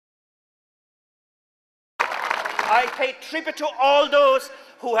I pay tribute to all those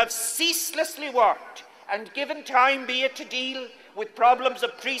who have ceaselessly worked and given time, be it to deal with problems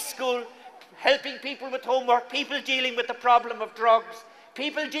of preschool, helping people with homework, people dealing with the problem of drugs,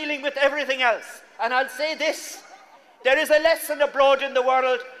 people dealing with everything else. And I'll say this, there is a lesson abroad in the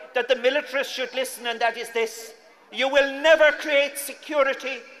world that the militarists should listen, and that is this: you will never create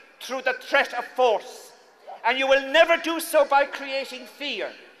security through the threat of force, and you will never do so by creating fear.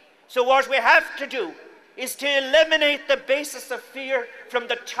 So what we have to do is to eliminate the basis of fear from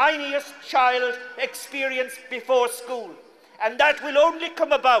the tiniest child experience before school. And that will only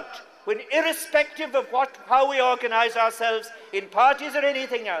come about when, irrespective of how we organise ourselves in parties or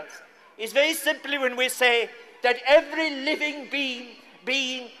anything else, is very simply when we say that every living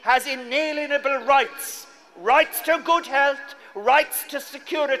being has inalienable rights. Rights to good health, rights to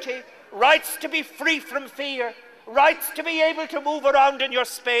security, rights to be free from fear, rights to be able to move around in your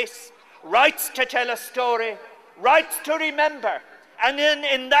space, rights to tell a story, rights to remember. And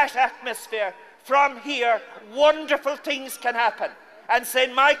in that atmosphere, from here, wonderful things can happen. And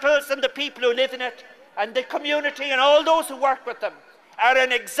St. Michael's and the people who live in it, and the community and all those who work with them, are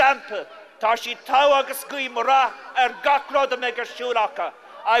an example. I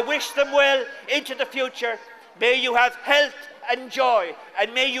wish them well into the future. May you have health and joy,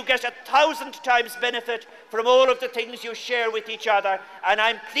 and may you get 1,000 times benefit from all of the things you share with each other. And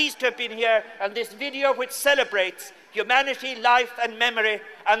I'm pleased to have been here on this video which celebrates humanity, life and memory,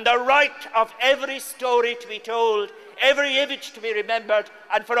 and the right of every story to be told, every image to be remembered,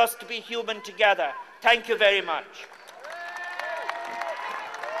 and for us to be human together. Thank you very much.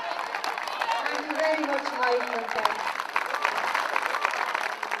 Thank you very much, Michael.